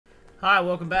Hi,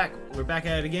 welcome back. We're back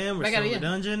at it again. We're still in the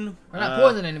dungeon. We're not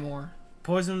poison anymore.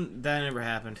 Poison? That never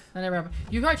happened. That never happened.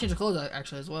 You probably changed your clothes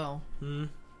actually as well. Hmm.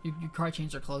 You probably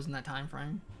changed your clothes in that time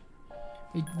frame.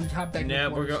 We hopped back.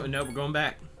 No, we're going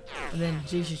back. And then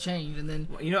she changed, and then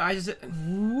you know I just.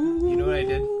 You know what I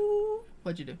did?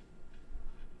 What'd you do?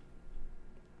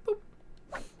 Boop.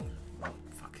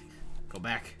 Fuck. Go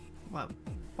back. Why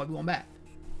we going back?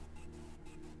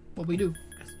 What we do?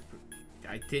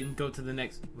 I didn't go to the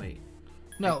next. Wait.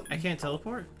 No. I can't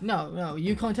teleport? No.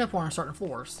 You can't teleport on certain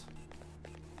floors.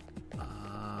 So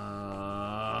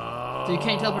you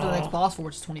can't teleport to the next boss floor,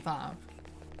 which is 25.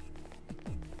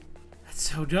 That's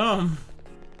so dumb.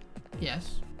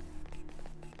 Yes.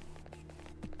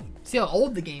 See how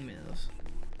old the game is.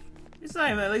 It's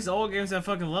not even, at least old games have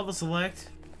fucking level select.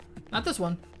 Not this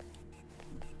one.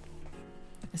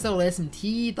 It's a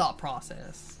SMT thought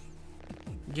process.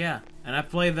 Yeah, and I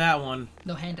played that one.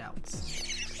 No handouts.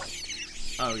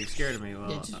 Oh, you're scared of me. Well,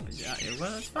 yeah,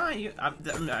 well, that's fine.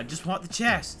 I just want the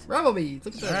chest. Rebel beads.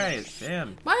 Look at that. Alright,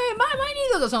 damn. Might need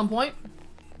those at some point.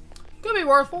 Could be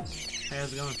worthful. Hey,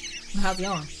 how's it going? How's it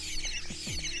going?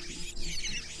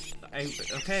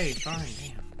 Okay, fine,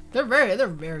 damn. They're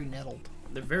very nettled.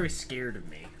 They're very scared of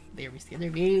me. Very scared. They're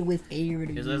very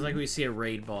scared of It's you. like we see a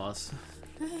raid boss.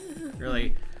 You're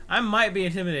like, I might be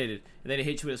intimidated. And then it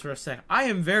hits you with his first attack. I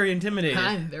am very intimidated.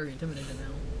 I'm very intimidated now.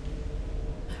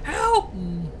 Help!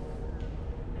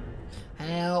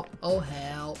 Help! Oh,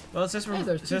 help! Well, since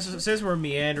we're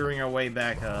meandering our way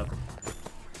back up,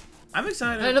 I'm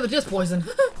excited. Another disc poison.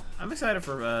 I'm excited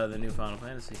for the new Final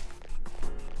Fantasy.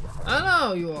 I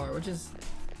know you are, which is.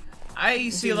 I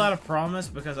see a lot of promise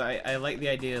because I like the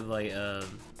idea of like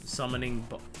summoning,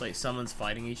 like summons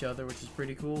fighting each other, which is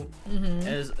pretty cool.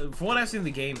 As for what I've seen in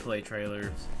the gameplay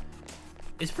trailers,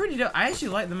 it's pretty dope. I actually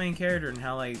like the main character and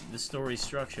how like the story's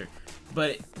structured,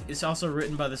 but it's also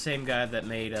written by the same guy that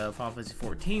made Final Fantasy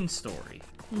 14 story.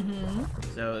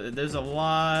 So there's a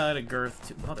lot of girth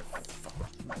to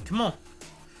motherfucker. Come on.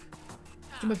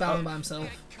 He's battling by himself.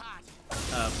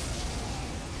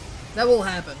 That will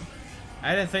happen.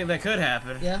 I didn't think that could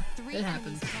happen. Yeah, it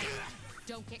happened.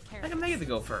 I can make it to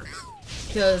go first.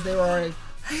 Because they were already.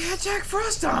 I got Jack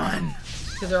Frost on.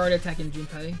 Because they're already attacking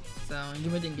Junpei, so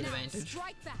Junpei didn't get advantage.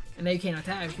 And now you can't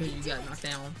attack because you got knocked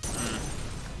down.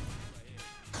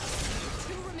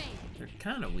 They're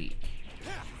kind of weak.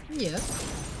 Yeah.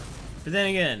 But then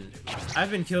again, I've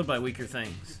been killed by weaker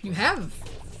things. You have.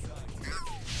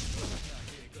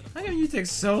 How come you take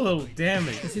so little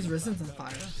damage? Because he's resistant to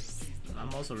fire.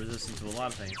 I'm also resistant to a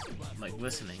lot of things, like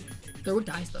listening. They're with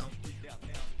dice though.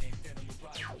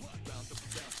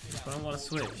 I don't want to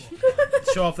switch.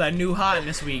 Show off that new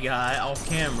hotness we got off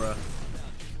camera.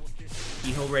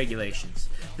 EHO regulations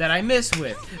that I miss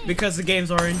with because the game's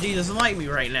RNG doesn't like me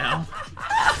right now.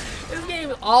 This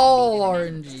game is all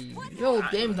RNG. The whole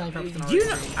game's 95% RNG. Do you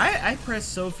know, I press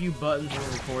so few buttons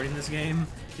when recording this game.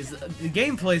 The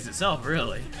game plays itself,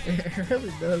 really. It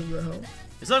really does, though.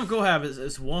 If something cool happens,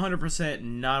 it's 100%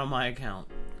 not on my account.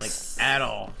 Like, at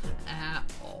all. At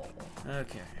all.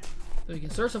 Okay. So you can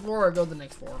search the floor or go to the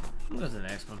next floor. I'll go to the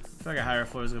next one. I feel like a higher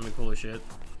floor is gonna be cool as shit.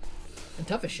 And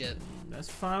tough as shit. That's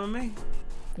fine with me.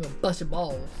 You're gonna bust your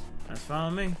balls. That's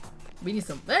fine with me. We need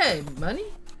some. Hey, money?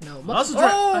 No. Also,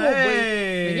 oh, hey!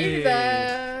 wait. We need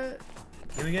that.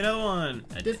 Can we get another one?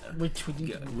 Which we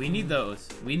need. We need those.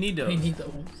 We need those. We need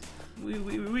those. We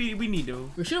need those.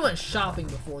 We should have went shopping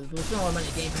before. We spent all our money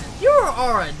at Game Pass. You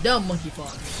are a dumb monkey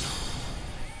fuck.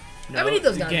 No, we need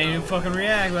those guys. The game didn't fucking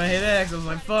react when I hit X. I was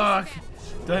like, fuck.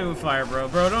 Don't hit with fire, bro.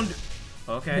 Bro, don't do.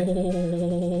 Okay.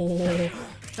 Oh.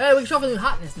 Hey, we can show off a new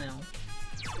hotness now.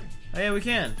 Oh, yeah, we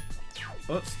can.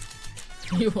 Whoops.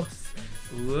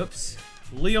 Whoops.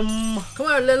 Liam. Come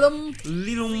on, Lilum.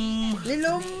 Lilum.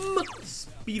 Lilum.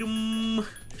 Speedum.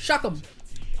 Shock him.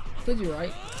 Please be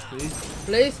right. Please.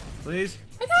 Please. Please.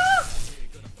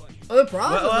 Oh,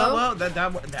 problem. Well,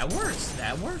 that works.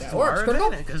 That works. That works.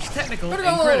 Because it's technical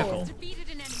and critical.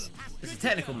 It's a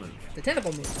technical move. The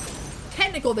technical move.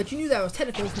 Technical that you knew that was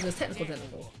technical because it's technical.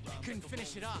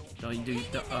 Don't use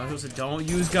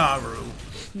Garu.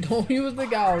 Don't use the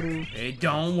Garu. Hey,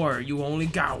 don't worry. You only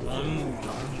got one move.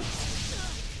 Don't use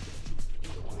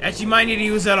it. Actually, you might need to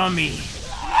use that on me.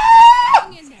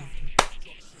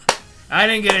 I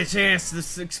didn't get a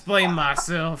chance to explain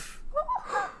myself.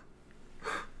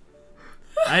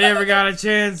 I never got a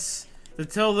chance to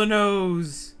tell the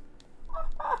nose.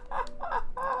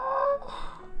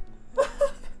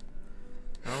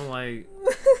 I'm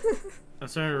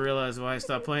starting to realize why I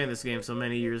stopped playing this game so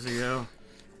many years ago.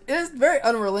 It's very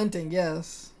unrelenting,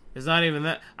 yes. It's not even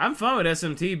that. I'm fine with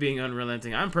SMT being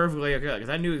unrelenting. I'm perfectly okay because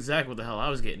I knew exactly what the hell I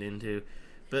was getting into.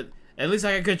 But at least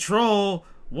I can control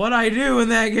what I do in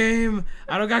that game.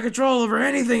 I don't got control over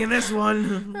anything in this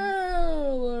one.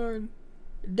 Oh, Lord.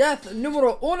 Death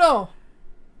numero uno.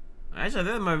 Actually,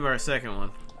 that might be our second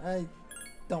one. I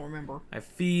don't remember. I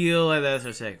feel like that's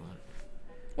our second one.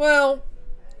 Well,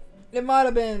 it might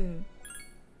have been...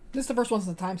 This is the first one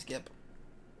since the time skip.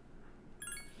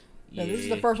 Yeah, this is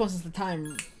the first one since the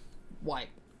time wipe.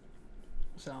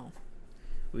 So.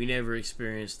 We never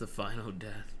experienced the final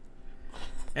death.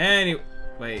 Anyway,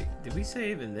 wait, did we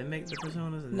save and then make the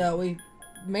personas? No, we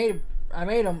made... I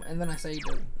made them and then I saved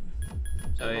it.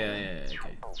 So, oh, yeah,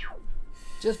 okay.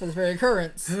 Just for this very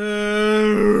occurrence.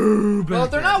 Well,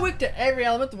 if they're not weak to every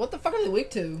element, what the fuck are they weak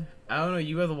to? I don't know,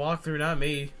 you have the walkthrough, not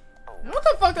me. What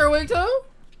the fuck they're weak to?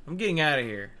 I'm getting out of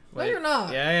here. Wait, no, you're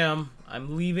not. Yeah, I am.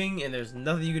 I'm leaving, and there's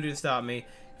nothing you can do to stop me,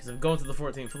 because I'm going to the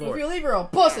 14th floor. If you leave, you're a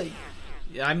pussy.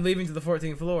 Yeah, I'm leaving to the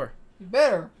 14th floor. You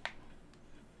better.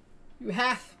 You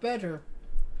half better.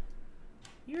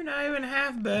 You're not even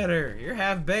half better. You're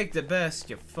half baked at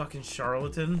best, you fucking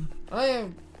charlatan. I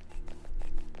am.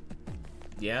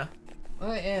 Yeah?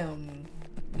 I am.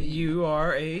 You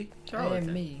are a charlatan. I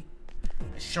am me.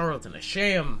 A charlatan, a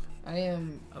sham. I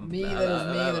am me that is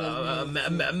me that is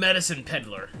me. A medicine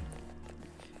peddler.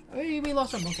 Oh, you mean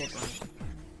lost our muscles, right?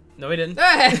 No, we didn't.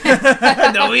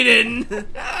 No, we didn't.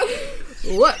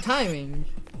 What timing?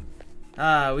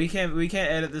 We can't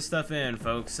edit this stuff in,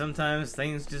 folks. Sometimes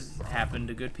things just happen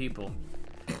to good people.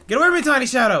 Get away from me, Tiny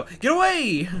Shadow! Get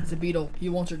away! It's a beetle. He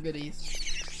wants your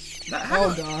goodies.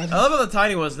 Oh God! I love how the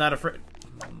tiny one's not afraid.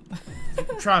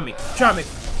 Try me. Try me.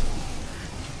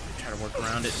 Try to work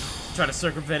around it. Try to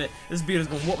circumvent it. This beetle's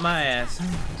gonna whoop my ass.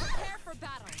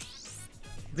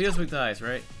 Beetle's weak to ice,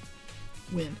 right?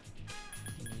 Wind.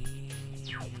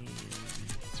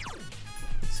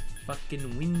 It's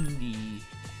fucking windy.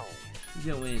 Who's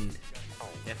got wind?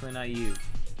 Definitely not you.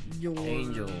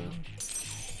 Angel.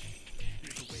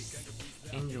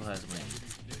 Angel has wind.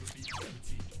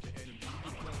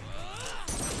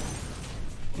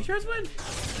 You sure it's wind?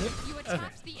 Yep. Okay.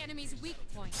 The enemy's weak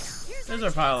point. There's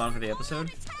our pile on for the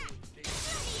episode.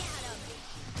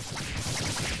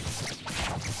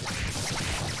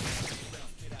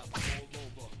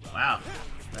 Wow.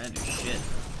 That didn't do shit.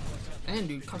 And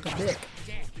dude, cock a dick.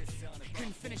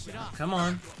 Come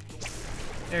on.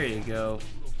 There you go.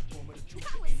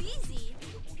 That was easy.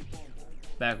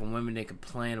 Back when women they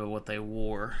complained about what they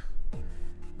wore.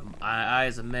 I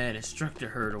as a man instructed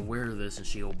her to wear this and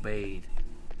she obeyed.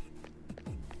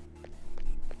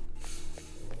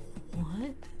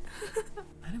 What?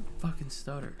 I didn't fucking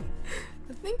stutter.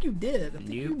 I think you did. I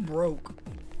think you broke.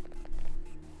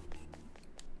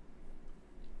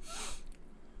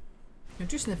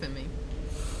 Don't you sniff at me.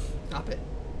 Stop it.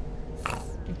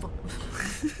 You fuck.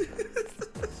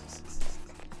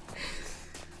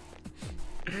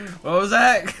 What was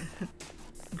that?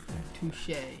 Touche.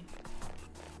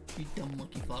 You dumb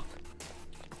monkey fuck.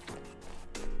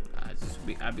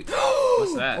 I'd be.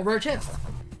 What's that? A rare chest.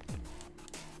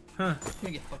 Huh. You're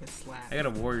gonna get fucking slapped. I got a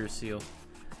warrior seal.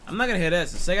 I'm not gonna hit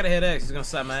X. If I gotta hit X, he's gonna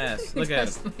slap my ass. Look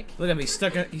at him. Look at me. He's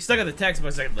stuck at the text by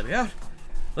a second. Let me out.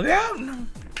 Let me out. No.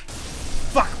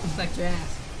 Fuck. Slapped your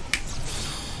ass.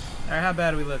 Alright, how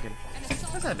bad are we looking?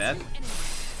 That's not bad.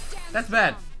 That's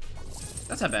bad.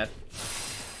 That's not bad.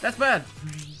 That's bad.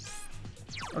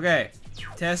 Okay.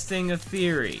 Testing a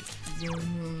theory.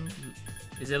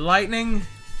 Is it lightning?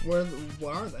 What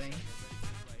are they?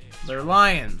 They're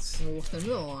lions. Well, what's the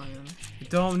middle lion? I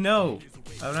don't know.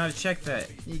 I don't know how to check that.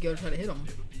 You go try to hit them.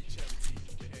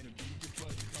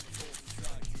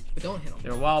 But don't hit them.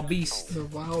 They're wild beasts. They're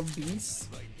wild beasts?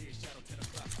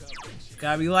 It's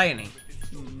gotta be lightning.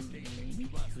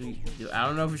 Maybe. I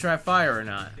don't know if we try fire or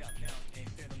not.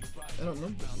 I don't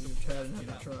remember if we tried and have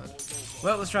not tried.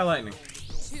 Well, let's try lightning.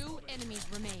 2 enemies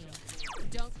remain.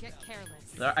 Don't get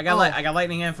careless. I got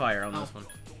lightning and fire on this one.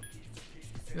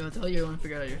 I'll tell you, want to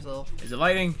figure it out yourself. Is it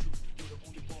lightning?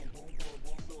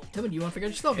 Tell me, do you want to figure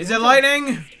it out yourself? Is it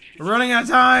lightning? We're running out of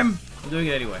time. I'm doing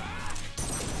it anyway.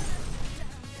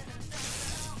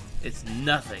 It's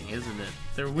nothing, isn't it?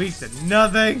 They're weak to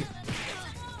nothing.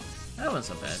 That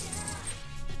wasn't so bad.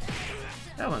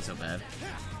 That wasn't so bad.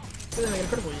 They didn't make a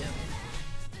critical yet.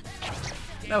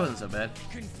 That wasn't so bad.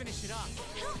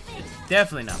 It's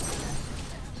definitely not.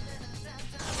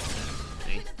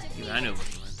 See? Even I know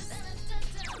what you went.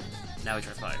 Now we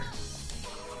try fire.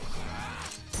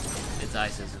 It's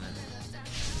ice, isn't it?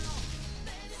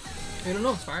 We don't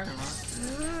know if it's fire or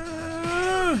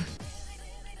not.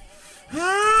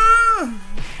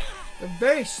 They're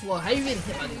very slow. How you getting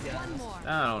hit by these guys? One more.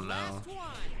 I don't know.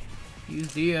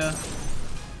 Use Dia.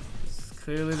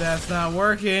 Clearly that's not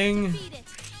working. Beat it.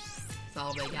 That's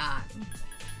all they got.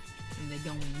 And they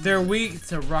don't. They're weak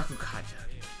to Rakukaja.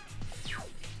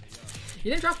 You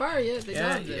didn't drop fire yet. They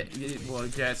Yeah, dodged it. yeah, well,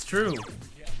 that's true.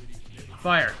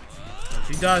 Fire.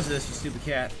 She does this, you stupid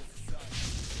cat.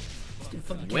 Stupid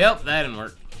fucking cat. Well, that didn't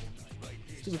work.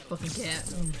 Stupid fucking cat.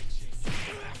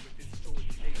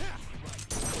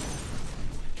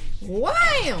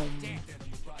 Wham!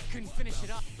 Couldn't finish it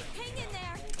up. Hang in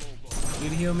there. You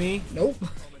to heal me? Nope.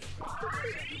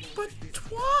 But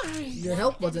why? Your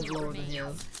health wasn't lower than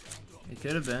his. It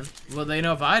could have been. Well, they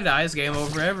know if I die, it's game over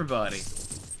for everybody.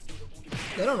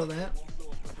 They don't know that.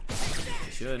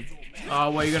 They should.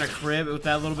 Oh, well, you're gonna crib it with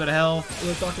that little bit of health? It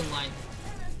was fucking line.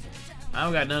 I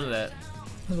don't got none of that.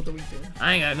 That's what the weak do.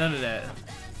 I ain't got none of that.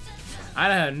 I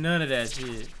don't have none of that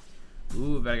shit.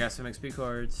 Ooh, but I got some XP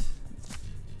cards.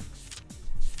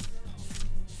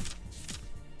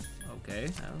 Okay.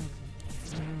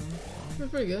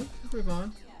 That's pretty good. That's pretty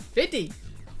fine. 50!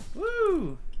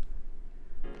 Woo!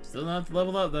 Still not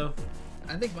leveled up though.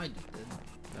 I think mine just did.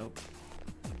 Nope.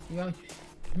 You want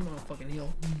to fucking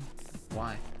heal.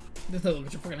 Why? Just look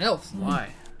at your fucking health. Why?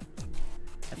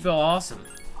 I feel awesome.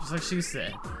 Just like she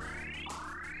said. I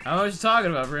don't know what you're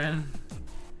talking about, Brandon.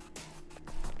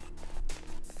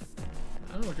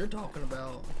 I don't know what you're talking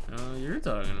about. Oh, you're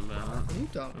talking about. What are you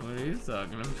talking about? What are you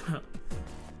talking about?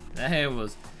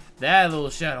 That little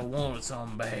shadow wanted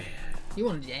something bad. You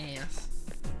wanted your ass.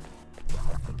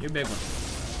 You're a big one.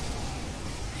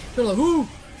 They're like, who?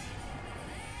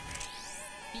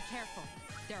 Be careful.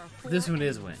 There are 4 This one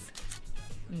is wind.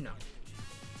 No.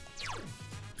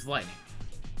 It's lightning.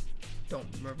 Don't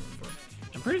remember.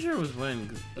 I'm pretty sure it was wind.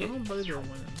 'Cause I don't believe they're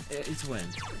winning. it's wind.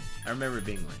 I remember it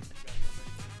being wind.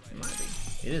 It might be.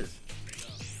 It is.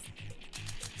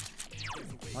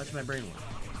 Watch my brain work.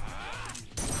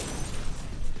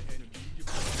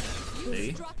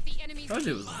 See? Struck the enemy's Told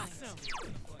you it was lead. wind.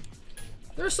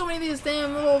 There's so many of these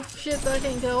damn little shit that I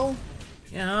can't tell.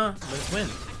 Yeah, huh? But it's wind.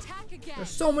 Attack again. There's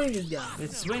so many of these guys.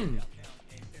 It's wind.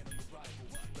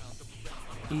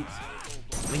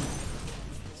 It's wind.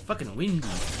 It's fucking windy. The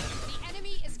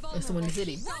enemy is vulnerable. It's the Windy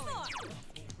City. One more.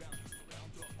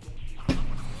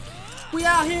 We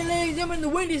out here, ladies and gentlemen, in the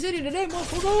Windy City today, The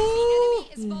motherfucker. enemy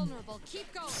is vulnerable.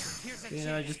 Keep going. You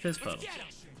know, I just piss puddle.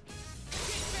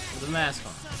 With a mask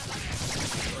on.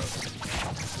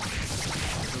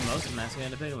 For most of the mask, I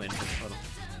end up anyway in piss puddle.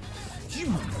 You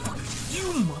motherfuckers! You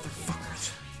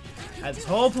motherfuckers! I had this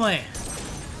whole plan.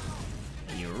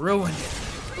 And you ruined it.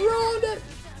 Ruined it.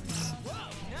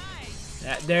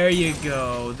 There you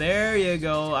go. There you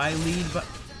go. I lead by.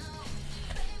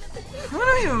 I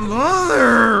don't even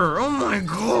bother! Oh my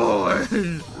god!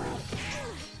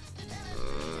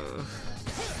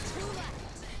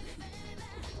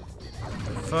 I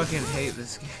fucking hate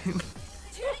this game.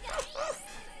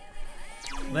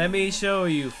 Let me show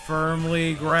you.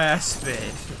 Firmly grasp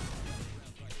it.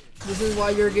 This is why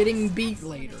you're getting beat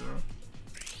later.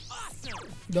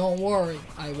 Don't worry,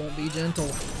 I won't be gentle.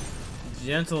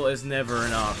 Gentle is never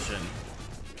an option.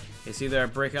 It's either I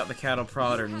break out the cattle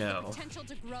prod or no. Potential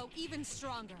to grow even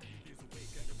stronger.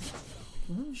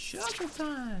 Shuffle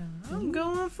time. I'm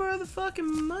going for the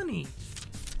fucking money.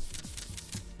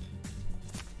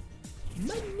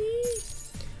 Money. Money,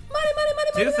 money,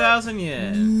 money, money. 2,000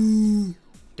 yen.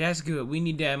 That's good. We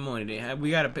need that money.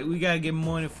 We gotta get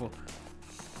money for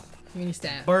You need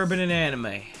stats. bourbon and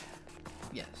anime.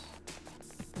 Yes.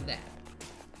 That.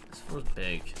 This floor's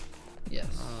big. Yes.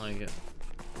 I don't like it.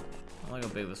 I don't like how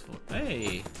big this floor.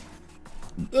 Hey,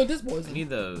 Oh, this I poison. need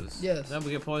those. Yes. Then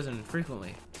we get poisoned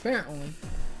frequently. Apparently.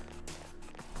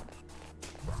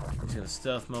 I'm just gonna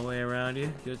stuff my way around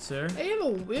you, good sir. Hey,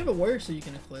 we have a warrior so you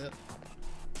can equip.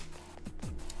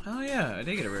 Oh yeah, I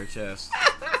did get a rare chest.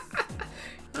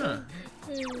 Huh.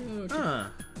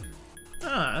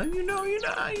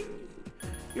 Okay.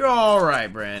 You're all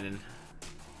right, Brandon.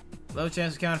 Low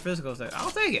chance of counter physical attack.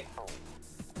 I'll take it.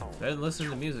 Better than listening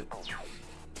to music.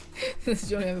 Since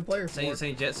you don't have a player for This it.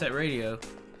 ain't Jet Set Radio.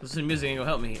 Listening to music ain't gonna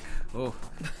help me. Oh.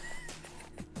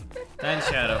 Tiny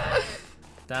Shadow.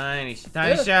 Tiny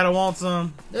Shadow wants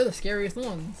some. They're the scariest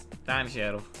ones. Tiny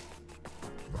Shadow.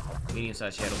 Medium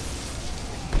sized Shadow.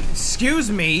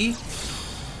 Excuse me.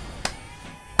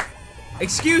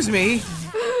 Excuse me.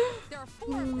 There are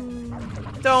 4 more.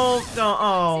 Don't.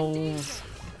 Oh.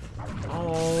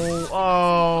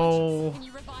 Oh. Can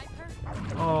you revive her?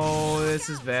 Oh, this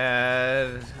is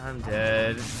bad. I'm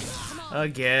dead. Come on.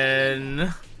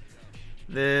 Again.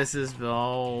 This is.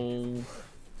 Oh.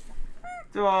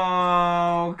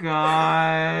 Oh,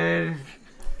 God.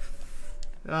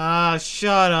 Ah,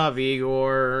 shut up,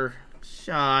 Igor.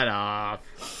 Shut up.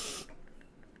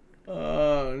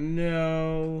 Oh,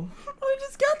 no. We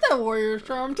just got that warrior's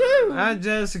charm, too. I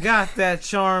just got that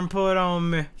charm put on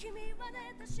me.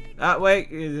 Wait.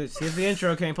 See if the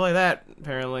intro can't play that,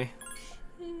 apparently.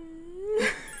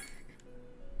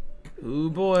 Ooh,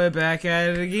 boy, back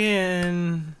at it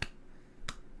again.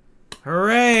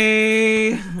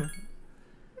 Hooray!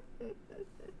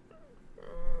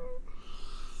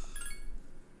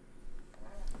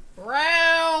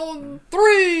 Round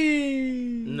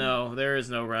 3! No, there is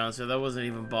no round, so that wasn't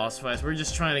even boss fights. We're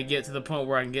just trying to get to the point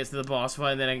where I can get to the boss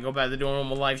fight, and then I can go back to doing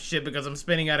normal life shit because I'm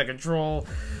spinning out of control.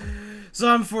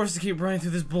 So I'm forced to keep running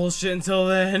through this bullshit until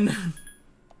then.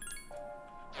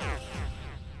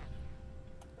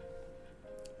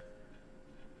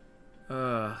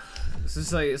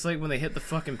 It's like when they hit the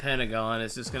fucking Pentagon,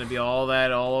 it's just gonna be all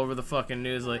that all over the fucking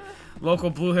news. Like, local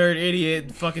blue-haired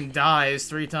idiot fucking dies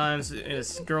 3 times, and a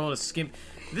girl in a skimp.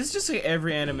 This is just like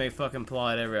every anime fucking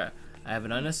plot ever. I have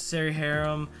an unnecessary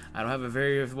harem. I don't have a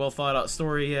very well thought out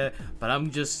story yet, but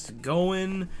I'm just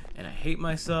going, and I hate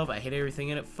myself. I hate everything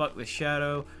in it. Fuck the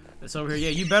shadow that's over here. Yeah,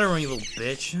 you better run, you little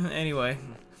bitch. Anyway.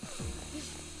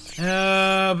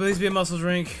 Please be a muscle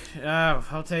drink.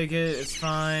 I'll take it. It's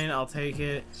fine. I'll take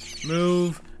it.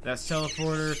 Move. That's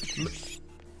teleporter.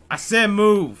 I said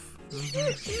move.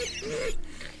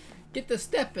 Get the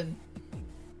stepping.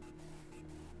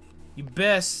 You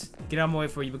best get out of my way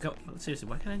before you become. Seriously,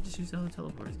 why can't I just use the other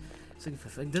teleporters? It's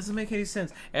like, it doesn't make any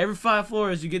sense. Every 5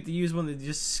 floors, you get to use one that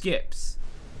just skips.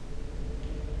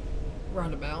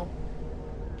 Roundabout.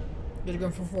 You're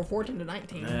going from 14 to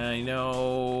 19. I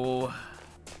know.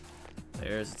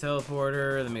 There's a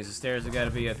teleporter. That means the stairs have got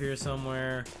to be up here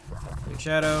somewhere. Big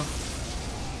shadow.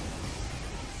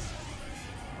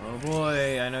 Oh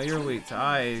boy, I know you're weak to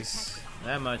ice.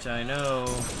 That much I know.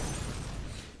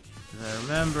 I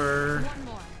remember.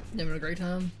 You having a great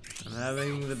time? I'm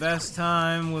having the best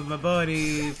time with my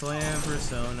buddy playing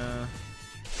Persona.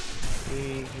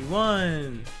 We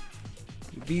won.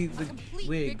 You beat the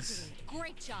wigs.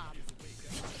 Great job.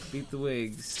 Beat the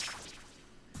wigs.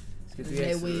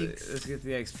 Let's get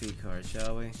the XP card,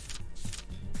 shall we?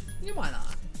 Yeah, why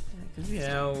not? Because, you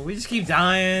know, we just keep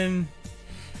dying.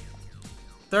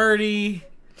 30.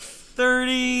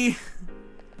 30.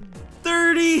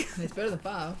 30. It's better than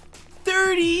 5.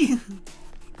 30.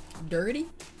 Dirty?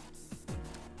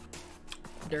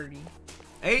 Dirty.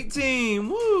 18.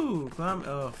 Woo.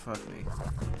 Oh, fuck me.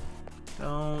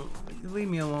 Don't leave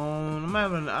me alone.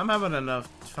 I'm having enough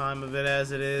time of it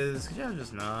as it is. Cause I'm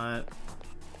just not.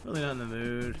 Really not in the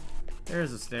mood. There's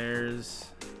the stairs.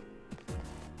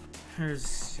 There's the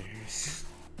stairs.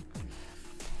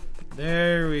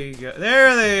 There we go.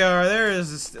 There they are. There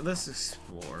is. Let's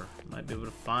explore. Might be able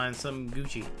to find some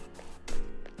Gucci.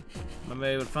 Might be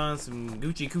able to find some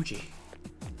Gucci coochie.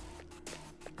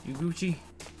 You Gucci?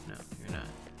 No, you're not.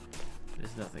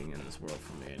 There's nothing in this world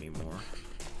for me anymore.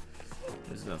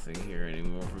 There's nothing here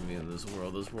anymore for me in this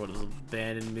world. This world has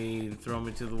abandoned me and thrown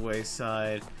me to the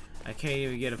wayside. I can't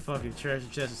even get a fucking treasure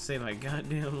chest to save my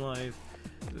goddamn life.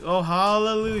 Oh,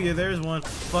 hallelujah. There's one.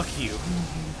 Fuck you.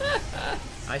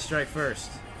 I strike first.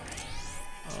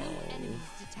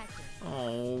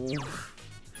 Oh.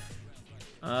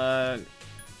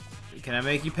 Can I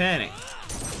make you panic?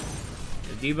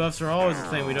 The debuffs are always a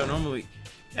thing we don't normally...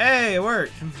 Hey, it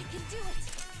worked!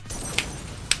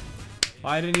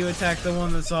 Why didn't you attack the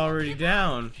one that's already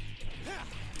down?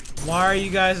 Why are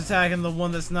you guys attacking the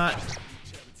one that's not...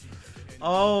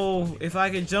 Oh, if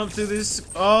I could jump through this...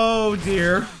 Oh,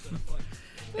 dear.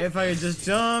 If I could just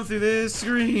jump through this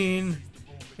screen.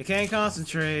 I can't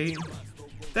concentrate.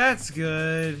 That's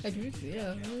good.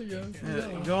 Yeah, there you go.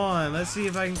 Yeah, go on, let's see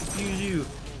if I can confuse you.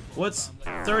 What's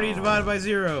 30 divided by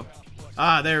 0?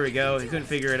 Ah, there we go. He couldn't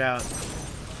figure it out.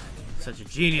 Such a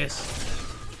genius.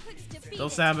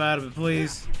 Don't snap out of it,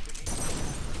 please.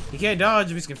 He can't dodge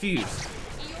if he's confused.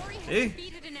 See?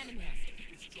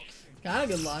 Got a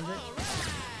good logic.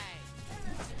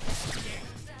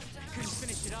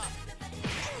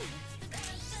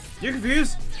 You're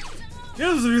confused? You're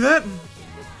not supposed to do that!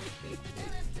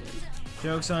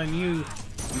 Joke's on you,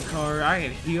 you car. I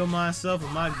can heal myself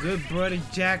with my good buddy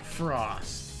Jack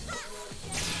Frost.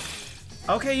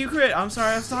 Okay, you crit. I'm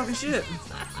sorry, I was talking shit.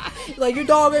 Like you're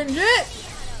talking shit!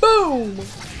 Boom!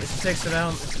 This takes it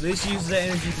out. This uses that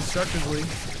energy constructively.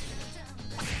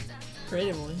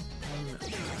 Creatively.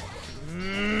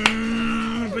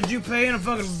 But you pay in a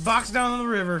fucking box down on the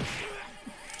river.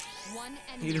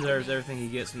 He deserves everything he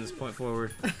gets from this point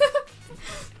forward.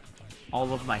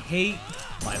 all of my hate,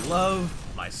 my love,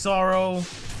 my sorrow.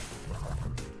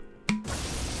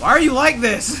 Why are you like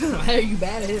this? Why are you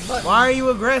bad at his button? Why are you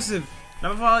aggressive?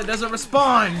 Number 5 doesn't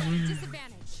respond.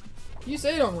 You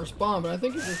say don't respond, but I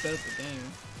think it's just bad at the game.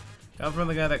 Come from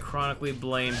the guy that chronically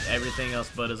blames everything else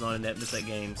but his own ineptness at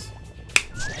games.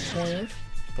 Point is?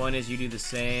 Point is, you do the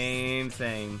same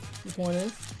thing. The point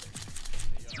is?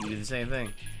 You do the same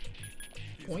thing.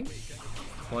 Point?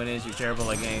 Point is, you're terrible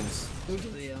at games. Go to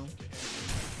the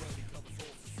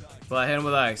But I hit him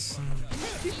with ice.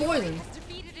 He's poisoned.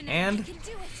 And?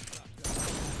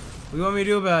 What do you want me to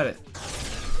do about it?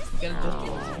 You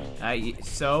gotta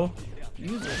just So?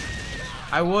 use it.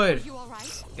 I would.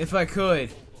 If I could.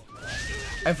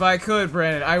 If I could,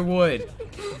 Brandon, I would.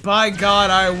 By God,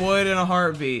 I would in a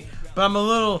heartbeat. But I'm a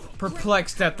little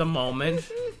perplexed at the moment.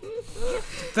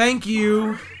 Thank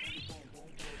you.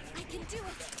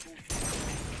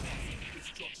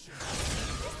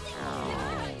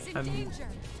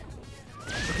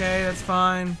 Okay, that's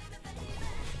fine.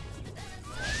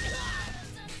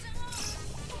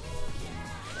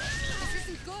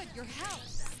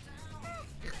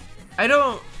 I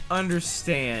don't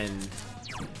understand.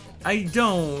 I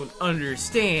don't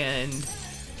understand.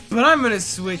 But I'm gonna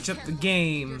switch up the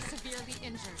game.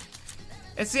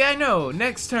 And see, I know,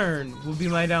 next turn will be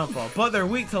my downfall. But they're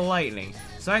weak to lightning.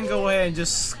 So I can go ahead and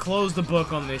just close the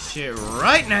book on this shit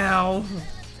right now.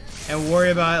 And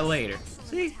worry about it later.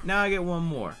 See, now I get one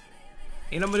more.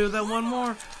 You know what I'm gonna do with that one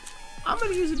more? I'm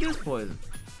gonna use a disc poison.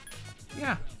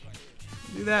 Yeah,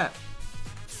 do that.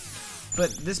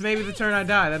 But this may be the turn I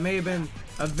die. That may have been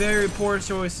a very poor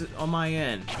choice on my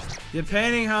end.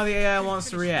 Depending how the AI wants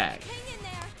to react.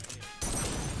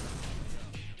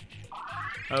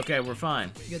 Okay, we're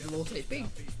fine. You get the little HP.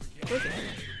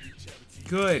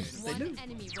 Good. One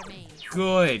enemy remains.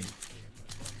 Good.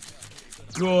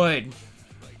 Good.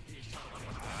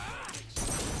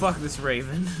 Fuck this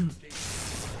Raven.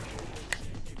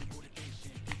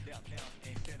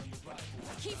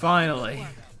 Finally.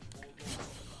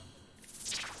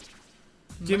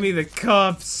 Give me the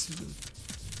cups.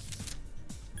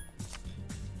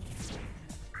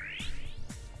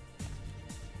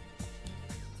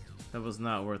 That was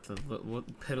not worth the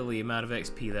piddly amount of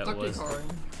XP that was.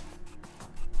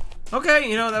 Okay,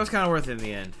 you know, that was kind of worth it in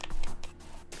the end.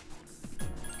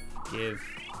 Give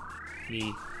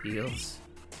me heals.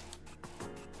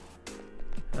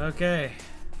 Okay.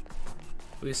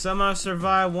 We somehow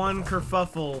survive one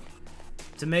kerfuffle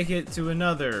to make it to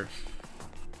another.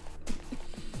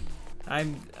 I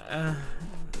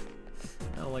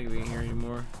don't like being here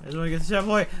anymore. I just want to get the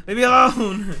checkpoint. Leave me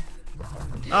alone!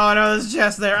 Oh no, there's a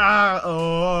chest there. Ah,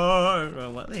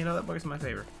 oh, well, you know, that works in my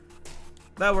favor.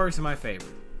 That works in my favor.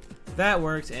 That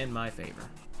works in my favor.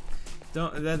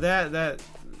 Don't that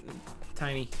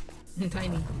tiny.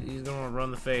 Tiny. He's gonna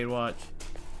run the fade. Watch.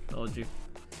 Told you.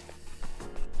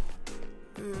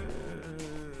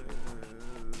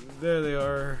 There they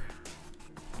are.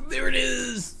 There it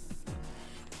is.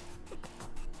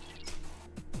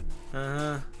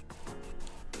 Uh-huh.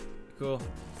 Cool.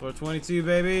 422,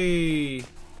 baby.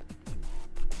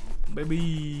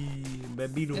 Baby.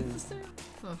 No, it's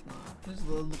not. There's a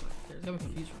little stairs. I got me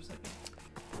confused for a second.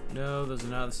 No, those are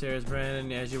not the stairs,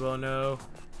 Brandon. As you well know,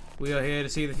 we are here to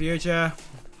see the future.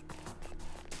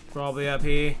 Probably up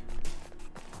here.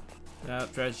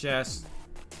 Yep, treasure chest.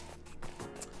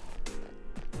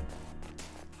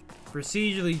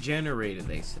 Procedurally generated,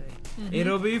 they say.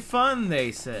 It'll be fun,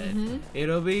 they said.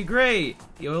 It'll be great.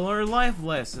 You'll learn life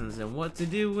lessons and what to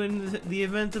do in the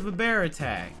event of a bear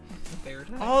attack. Bear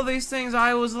attack? All these things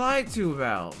I was lied to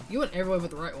about. You went every way but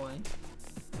the right way.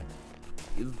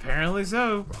 Apparently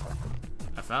so.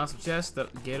 I found some chests to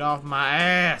get off my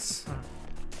ass.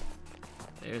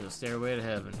 There's a stairway to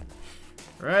heaven.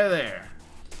 Right there.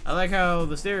 I like how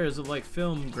the stairs look like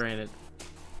film granite.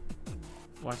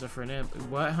 Watch out for an imp.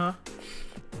 What, huh?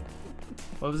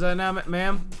 What was that now,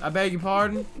 ma'am? I beg your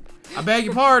pardon? I beg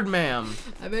your pardon, ma'am.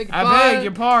 I beg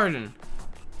your pardon.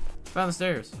 Found the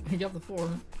stairs. You got the floor.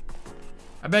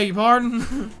 I beg your pardon?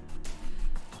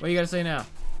 What you gotta say now?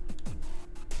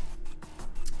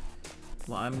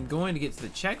 Well, I'm going to get to the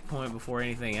checkpoint before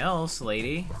anything else,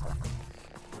 lady.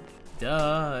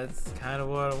 Duh, that's kind of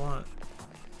what I want.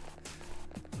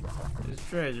 There's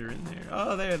treasure in there.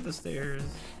 Oh, there are the stairs.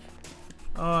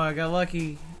 Oh, I got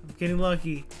lucky. I'm getting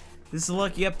lucky. This is a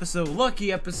lucky episode.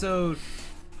 Lucky episode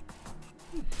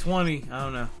 20. I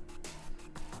don't know.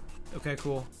 Okay,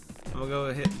 cool. I'm gonna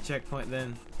go hit the checkpoint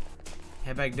then.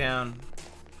 Head back down.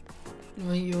 You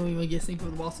want to get sneak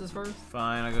with the bosses first?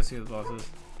 Fine, I'll go see what the boss is.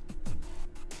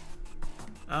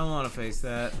 I don't want to face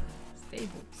that.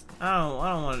 Stables. I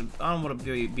don't want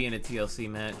to be in a TLC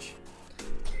match.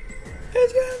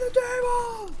 He's getting the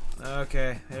table.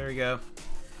 Okay, there we go.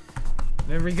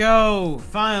 There we go.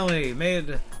 Finally made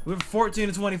it. We're 14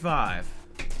 to 25.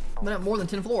 Went up more than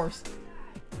 10 floors.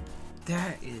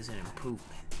 That is an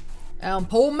improvement.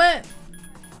 Improvement.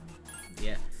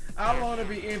 Yeah. I want to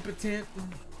be impotent.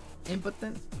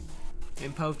 Impotent.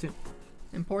 Impotent.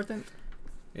 Important.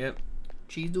 Yep.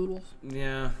 Cheese doodles.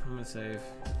 Yeah, I'm gonna save.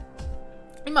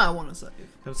 You might want to save.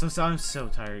 I'm so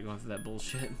tired of going through that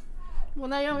bullshit. Well,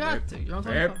 now you don't got to. You're on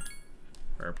 25.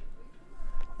 Herp.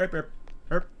 Herp. Herp.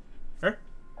 Herp. Herp.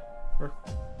 Herp.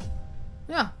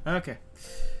 Yeah. Okay.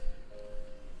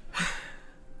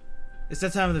 It's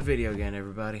that time of the video again,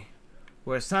 everybody,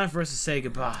 where it's time for us to say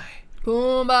goodbye.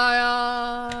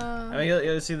 Kumbaya. I mean,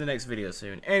 you'll see the next video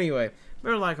soon. Anyway,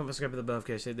 remember to like and subscribe to the above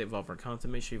case. They evolve our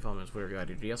content. Make sure you follow me on Twitter, God.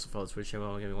 You also follow the Twitch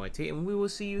channel, YT, and we will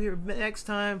see you here next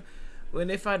time when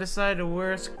if I decide to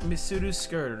wear Misuru's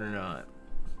skirt or not.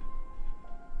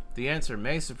 The answer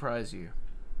may surprise you.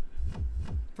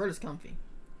 Fur is comfy.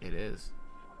 It is.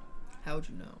 How would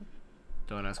you know?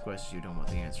 Don't ask questions you don't want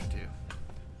the answer to.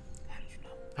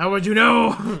 How would you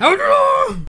know? How would you know?